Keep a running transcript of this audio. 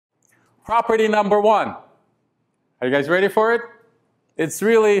Property number 1. Are you guys ready for it? It's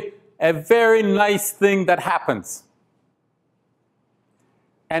really a very nice thing that happens.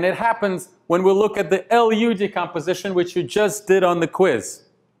 And it happens when we look at the LU decomposition, which you just did on the quiz.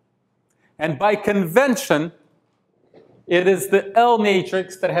 And by convention, it is the L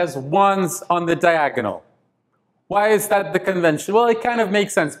matrix that has 1s on the diagonal. Why is that the convention? Well, it kind of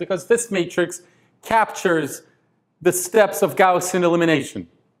makes sense because this matrix captures the steps of Gaussian elimination.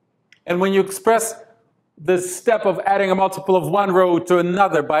 And when you express the step of adding a multiple of one row to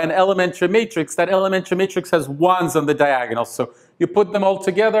another by an elementary matrix, that elementary matrix has 1s on the diagonal. So you put them all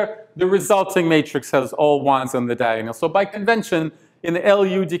together, the resulting matrix has all 1s on the diagonal. So by convention, in the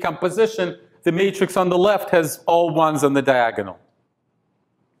LU decomposition, the matrix on the left has all 1s on the diagonal.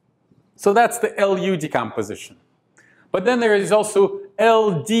 So that's the LU decomposition. But then there is also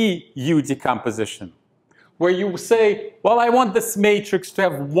LDU decomposition, where you say, well, I want this matrix to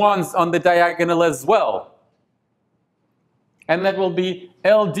have 1s on the diagonal as well. And that will be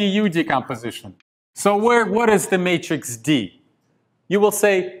LDU decomposition. So what is the matrix D? You will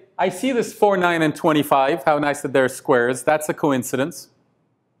say, I see this 4, 9, and 25. How nice that they're squares. That's a coincidence.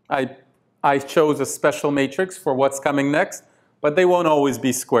 I chose a special matrix for what's coming next, but they won't always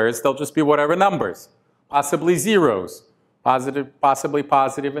be squares. They'll just be whatever numbers, possibly zeros, possibly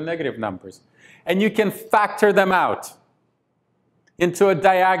positive and negative numbers. And you can factor them out into a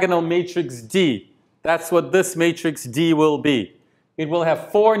diagonal matrix D. That's what this matrix D will be. It will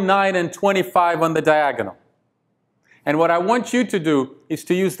have 4, 9, and 25 on the diagonal. And what I want you to do is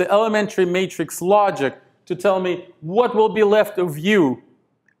to use the elementary matrix logic to tell me what will be left of U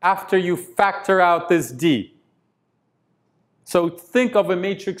after you factor out this D. So think of a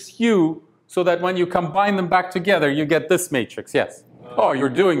matrix U so that when you combine them back together, you get this matrix. Yes? Oh, you're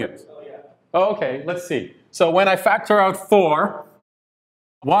doing it. Oh, okay, let's see. So when I factor out 4,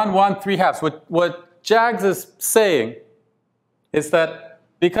 1, 1, 3 halves, what Jags is saying is that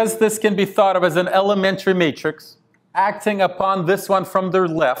because this can be thought of as an elementary matrix, acting upon this one from the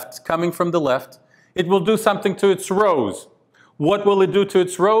left, coming from the left, it will do something to its rows. What will it do to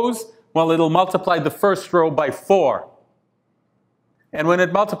its rows? Well, it'll multiply the first row by 4. And when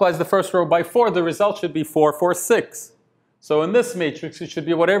it multiplies the first row by 4, the result should be 4, 4, 6. So in this matrix, it should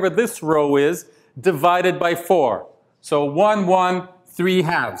be whatever this row is divided by 4. So 1, 1, 3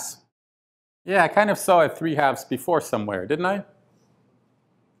 halves. Yeah, I kind of saw it 3 halves before somewhere, didn't I?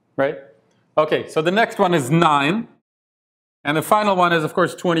 Right? Okay, so the next one is 9. And the final one is, of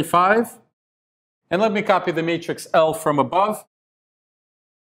course, 25. And let me copy the matrix L from above.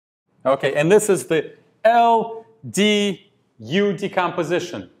 Okay, and this is the LDU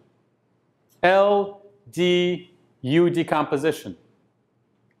decomposition. LDU decomposition.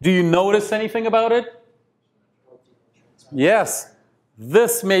 Do you notice anything about it? Yes.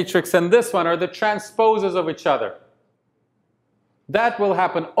 This matrix and this one are the transposes of each other. That will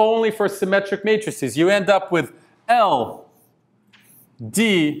happen only for symmetric matrices. You end up with L,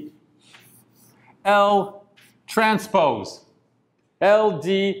 D, L transpose. L,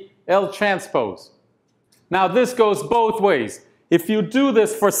 D, L transpose. Now this goes both ways. If you do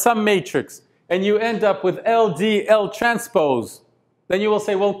this for some matrix and you end up with L, D, L transpose, then you will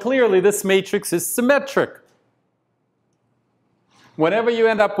say, well, clearly this matrix is symmetric. Whenever you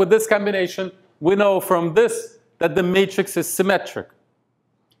end up with this combination, we know from this that the matrix is symmetric.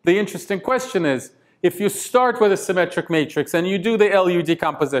 The interesting question is, if you start with a symmetric matrix and you do the LU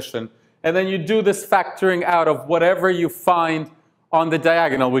decomposition, and then you do this factoring out of whatever you find on the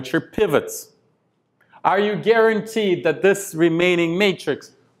diagonal, which are pivots, are you guaranteed that this remaining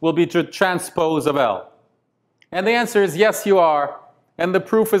matrix will be the transpose of L? And the answer is yes, you are. And the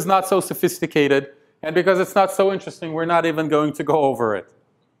proof is not so sophisticated. And because it's not so interesting, we're not even going to go over it.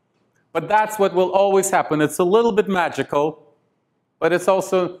 But that's what will always happen. It's a little bit magical, but it's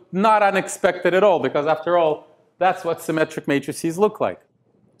also not unexpected at all, because after all, that's what symmetric matrices look like.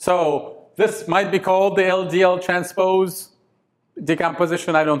 So this might be called the LDL transpose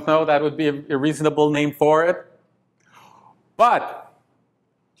decomposition. I don't know. That would be a reasonable name for it. But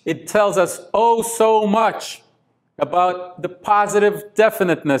it tells us oh so much about the positive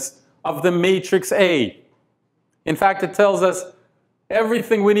definiteness of the matrix A. In fact, it tells us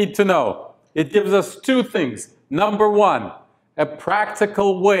everything we need to know. It gives us two things. Number one, a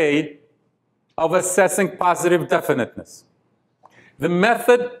practical way of assessing positive definiteness. The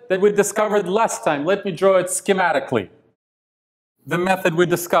method that we discovered last time, let me draw it schematically. The method we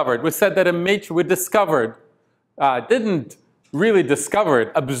discovered. We said that a matrix we discovered, didn't really discover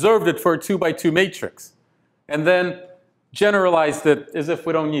it, observed it for a 2x2 matrix, and then generalized it as if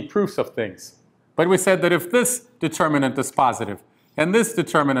we don't need proofs of things. But we said that if this determinant is positive, and this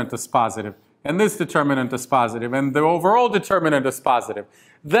determinant is positive, and this determinant is positive, and the overall determinant is positive,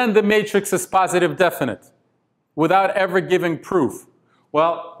 then the matrix is positive definite without ever giving proof.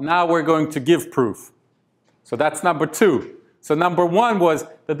 Well, now we're going to give proof. So that's number two. So number one was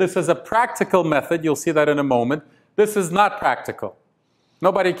that this is a practical method. You'll see that in a moment. This is not practical.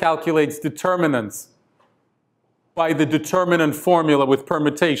 Nobody calculates determinants by the determinant formula with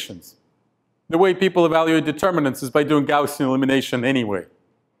permutations. The way people evaluate determinants is by doing Gaussian elimination anyway.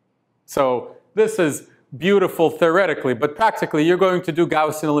 So this is beautiful theoretically, but practically you're going to do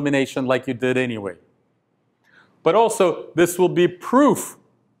Gaussian elimination like you did anyway. But also, this will be proof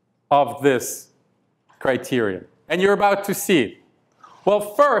of this criterion. And you're about to see it. Well,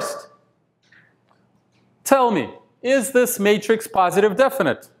 first, tell me, is this matrix positive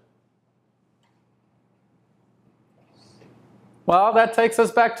definite? Well, that takes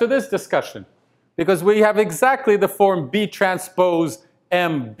us back to this discussion, because we have exactly the form B transpose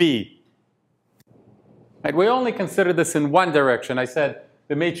MB. Right? We only consider this in one direction. I said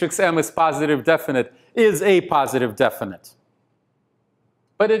the matrix M is positive definite, is a positive definite.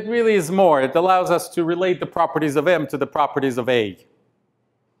 But it really is more. It allows us to relate the properties of M to the properties of A.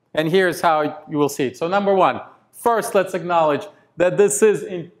 And here's how you will see it. So number one, first let's acknowledge that this is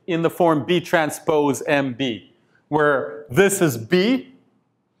in the form B transpose MB, where this is B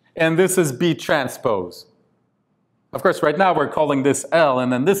and this is B transpose. Of course, right now we're calling this L,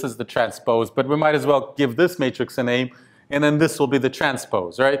 and then this is the transpose, but we might as well give this matrix a name, and then this will be the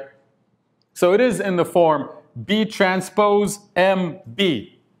transpose, right? So it is in the form B transpose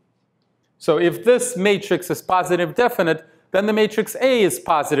MB. So if this matrix is positive definite, then the matrix A is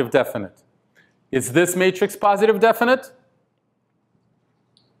positive definite. Is this matrix positive definite?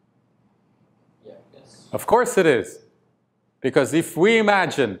 Yeah, yes. Of course it is. Because if we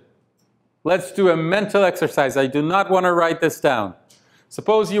imagine, let's do a mental exercise. I do not want to write this down.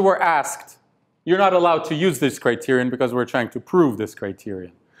 Suppose you were asked, you're not allowed to use this criterion because we're trying to prove this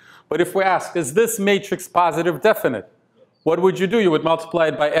criterion. But if we ask, is this matrix positive definite? What would you do? You would multiply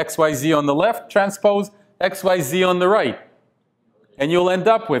it by xyz on the left, transpose xyz on the right. And you'll end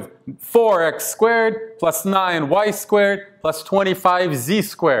up with 4x squared plus 9y squared plus 25z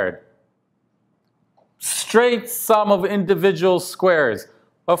squared. Straight sum of individual squares.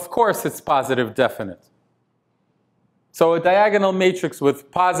 Of course it's positive definite. So a diagonal matrix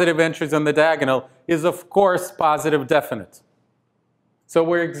with positive entries on the diagonal is of course positive definite. So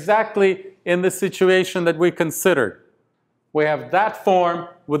we're exactly in the situation that we considered. We have that form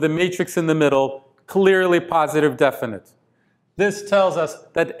with the matrix in the middle, clearly positive definite. This tells us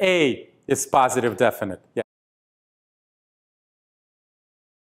that A is positive definite. Yeah.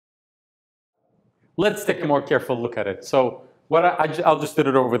 Let's take a more careful look at it. So I'll just put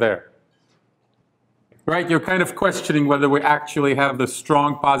it over there. Right? You're kind of questioning whether we actually have the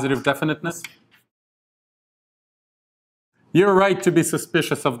strong positive definiteness. You're right to be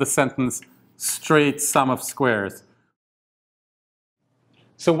suspicious of the sentence, straight sum of squares.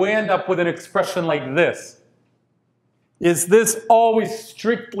 So we end up with an expression like this. Is this always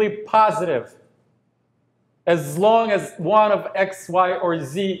strictly positive as long as one of x, y, or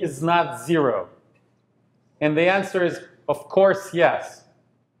z is not 0? And the answer is, of course, yes.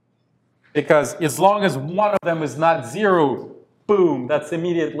 Because as long as one of them is not 0, boom, that's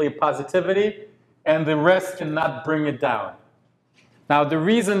immediately positivity, and the rest cannot bring it down. Now, the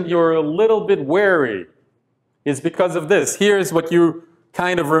reason you're a little bit wary is because of this. Here's what you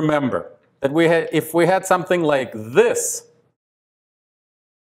kind of remember. That if we had something like this,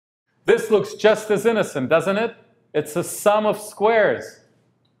 this looks just as innocent, doesn't it? It's a sum of squares.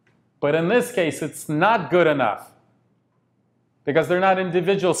 But in this case, it's not good enough. Because they're not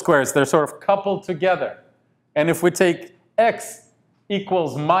individual squares. They're sort of coupled together. And if we take x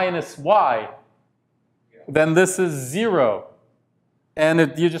equals minus y, then this is 0.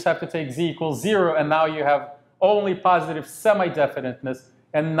 And you just have to take z equals 0, and now you have only positive semi-definiteness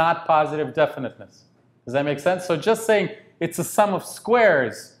and not positive definiteness. Does that make sense? So just saying it's a sum of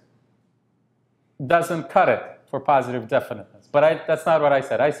squares doesn't cut it for positive definiteness. But that's not what I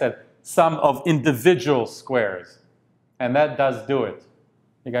said. I said sum of individual squares. And that does do it.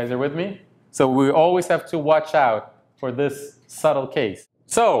 You guys are with me? So we always have to watch out for this subtle case.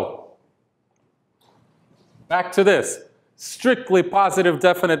 So, back to this. Strictly positive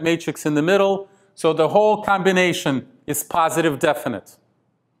definite matrix in the middle. So the whole combination is positive definite.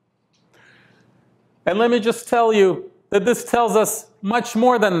 And let me just tell you that this tells us much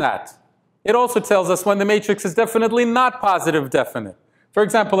more than that. It also tells us when the matrix is definitely not positive definite. For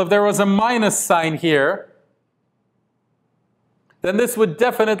example, if there was a minus sign here, then this would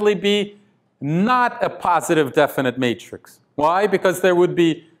definitely be not a positive definite matrix. Why? Because there would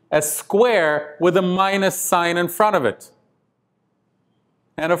be a square with a minus sign in front of it.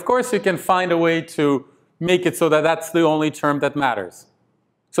 And of course, you can find a way to make it so that that's the only term that matters.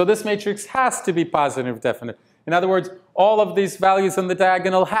 So this matrix has to be positive definite. In other words, all of these values in the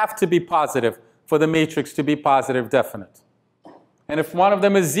diagonal have to be positive for the matrix to be positive definite. And if one of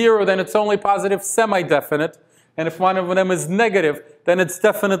them is 0, then it's only positive semi-definite. And if one of them is negative, then it's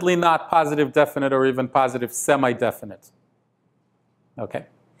definitely not positive definite or even positive semi-definite. Okay?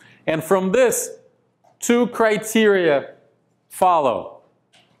 And from this, two criteria follow.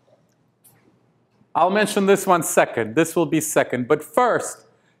 I'll mention this one second. This will be second. But first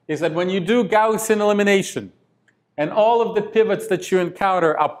is that when you do Gaussian elimination and all of the pivots that you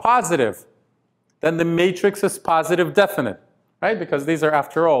encounter are positive, then the matrix is positive definite, right? Because these are,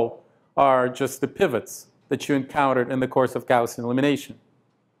 after all, are just the pivots that you encountered in the course of Gaussian elimination.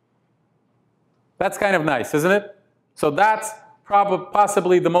 That's kind of nice, isn't it? So that's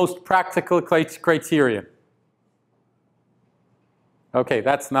possibly the most practical criterion. Okay,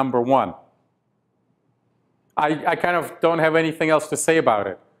 that's number one. I kind of don't have anything else to say about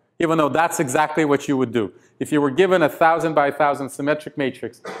it, even though that's exactly what you would do. If you were given a 1,000 by 1,000 symmetric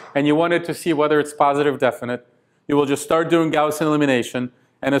matrix and you wanted to see whether it's positive definite, you will just start doing Gaussian elimination,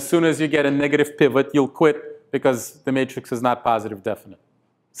 and as soon as you get a negative pivot, you'll quit because the matrix is not positive definite.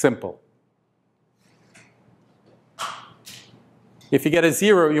 Simple. If you get a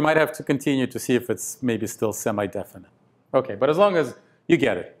 0, you might have to continue to see if it's maybe still semi-definite. Okay, but as long as you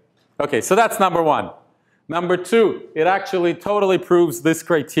get it. Okay, so that's number one. Number two, it actually totally proves this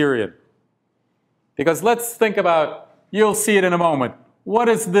criterion. Because let's think about, you'll see it in a moment. What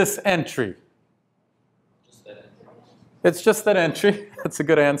is this entry? Just that entry. It's just that entry. That's a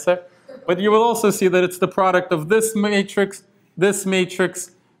good answer. But you will also see that it's the product of this matrix,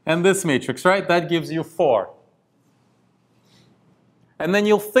 and this matrix, right? That gives you 4. And then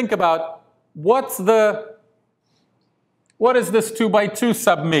you'll think about, what is this 2 by 2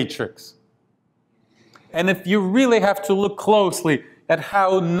 submatrix? And if you really have to look closely at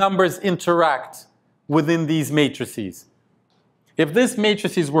how numbers interact within these matrices. If these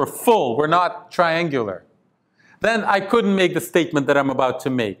matrices were full, were not triangular, then I couldn't make the statement that I'm about to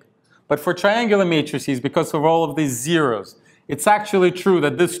make. But for triangular matrices, because of all of these zeros, it's actually true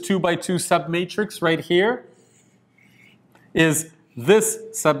that this 2 by 2 submatrix right here is this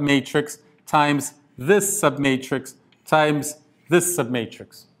submatrix times this submatrix times this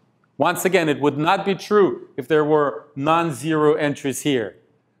submatrix. Once again, it would not be true if there were non-zero entries here,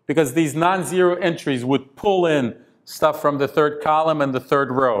 because these non-zero entries would pull in stuff from the third column and the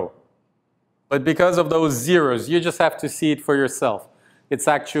third row. But because of those zeros, you just have to see it for yourself. It's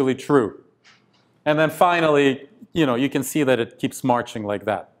actually true. And then finally, you can see that it keeps marching like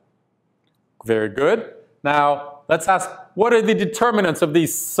that. Very good. Now, let's ask, what are the determinants of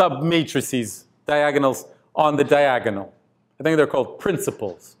these submatrices, diagonals on the diagonal? I think they're called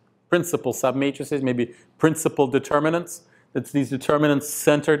principals. Principal submatrices, maybe principal determinants. That's these determinants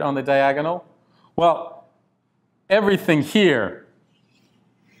centered on the diagonal. Well, everything here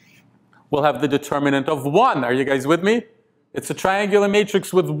will have the determinant of 1. Are you guys with me? It's a triangular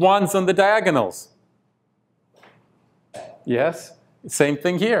matrix with 1s on the diagonals. Yes, same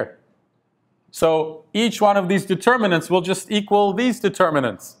thing here. So each one of these determinants will just equal these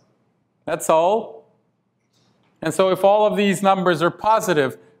determinants. That's all. And so if all of these numbers are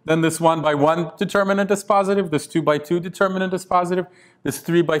positive, then this 1 by 1 determinant is positive, this 2 by 2 determinant is positive, this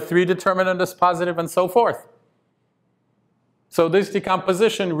 3 by 3 determinant is positive, and so forth. So this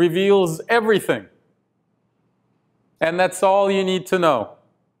decomposition reveals everything. And that's all you need to know.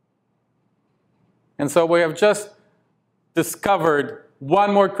 And so we have just discovered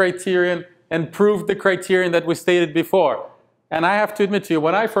one more criterion and proved the criterion that we stated before. And I have to admit to you,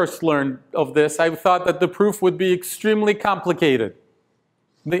 when I first learned of this, I thought that the proof would be extremely complicated.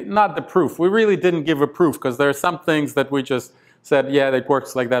 Not the proof. We really didn't give a proof, because there are some things that we just said, yeah, it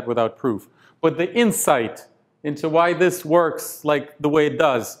works like that without proof. But the insight into why this works like the way it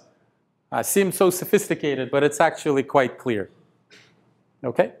does seems so sophisticated, but it's actually quite clear.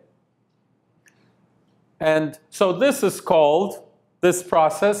 Okay? And so this is called, this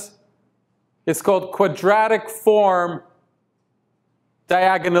process, it's called quadratic form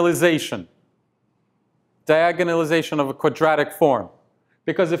diagonalization. Diagonalization of a quadratic form.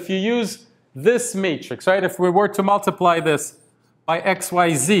 Because if you use this matrix, right, if we were to multiply this by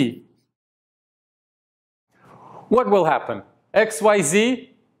xyz, what will happen? xyz,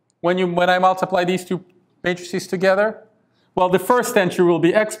 when I multiply these two matrices together, well, the first entry will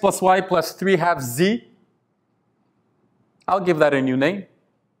be x plus y plus 3/2 z. I'll give that a new name.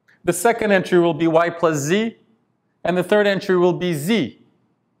 The second entry will be y plus z. And the third entry will be Z.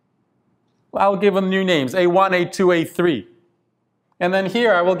 I'll give them new names, A1, A2, A3. And then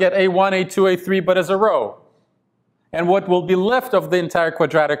here I will get A1, A2, A3, but as a row. And what will be left of the entire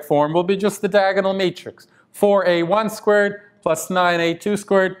quadratic form will be just the diagonal matrix. 4A1 squared plus 9A2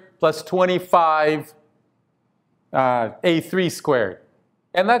 squared plus 25 A3 squared.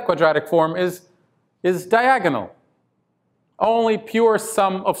 And that quadratic form is diagonal. Only pure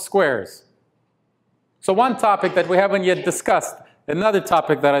sum of squares. So one topic that we haven't yet discussed, another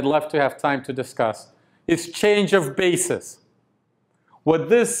topic that I'd love to have time to discuss, is change of basis. What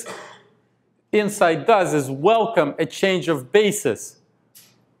this insight does is welcome a change of basis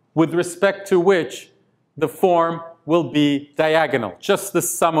with respect to which the form will be diagonal, just the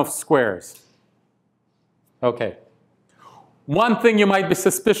sum of squares. Okay. One thing you might be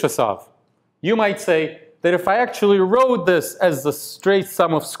suspicious of, you might say that if I actually wrote this as the straight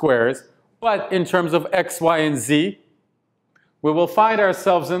sum of squares, but in terms of x, y, and z, we will find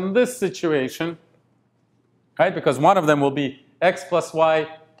ourselves in this situation, right? Because one of them will be x plus y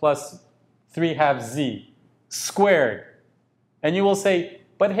plus 3/2 z squared. And you will say,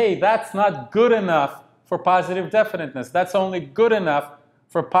 but hey, that's not good enough for positive definiteness. That's only good enough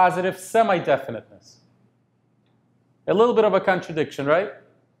for positive semi-definiteness. A little bit of a contradiction, right?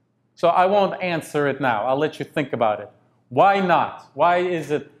 So I won't answer it now. I'll let you think about it. Why not? Why is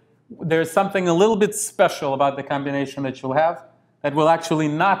it there's something a little bit special about the combination that you'll have that will actually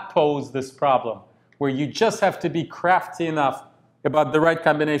not pose this problem, where you just have to be crafty enough about the right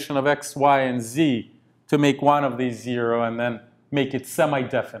combination of x, y, and z to make one of these 0 and then make it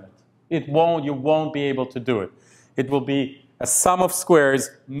semi-definite. You won't be able to do it. It will be a sum of squares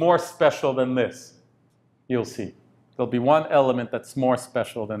more special than this. You'll see. There'll be one element that's more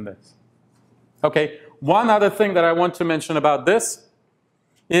special than this. Okay, one other thing that I want to mention about this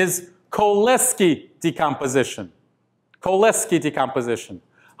is Cholesky decomposition. Cholesky decomposition.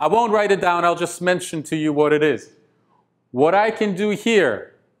 I won't write it down, I'll just mention to you what it is. What I can do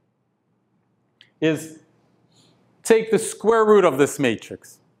here is take the square root of this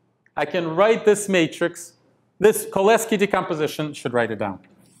matrix. I can write this matrix, this Cholesky decomposition, should write it down.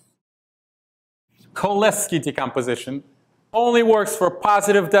 Cholesky decomposition only works for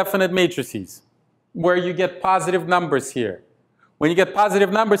positive definite matrices, where you get positive numbers here. When you get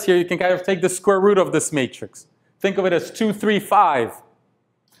positive numbers here, you can kind of take the square root of this matrix. Think of it as 2, 3, 5.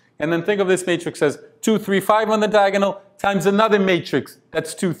 And then think of this matrix as 2, 3, 5 on the diagonal times another matrix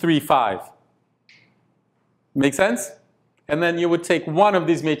that's 2, 3, 5. Make sense? And then you would take one of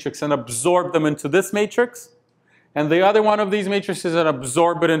these matrices and absorb them into this matrix, and the other one of these matrices and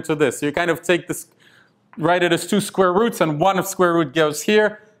absorb it into this. So you kind of take this, write it as 2 square roots, and one square root goes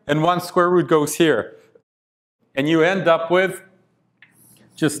here, and one square root goes here. And you end up with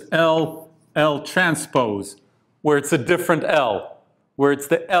just L transpose, where it's a different L, where it's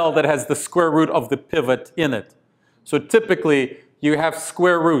the L that has the square root of the pivot in it. So typically, you have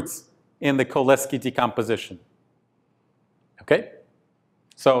square roots in the Cholesky decomposition. Okay?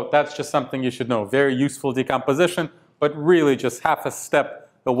 So that's just something you should know. Very useful decomposition, but really just half a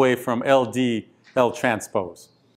step away from LD, L transpose.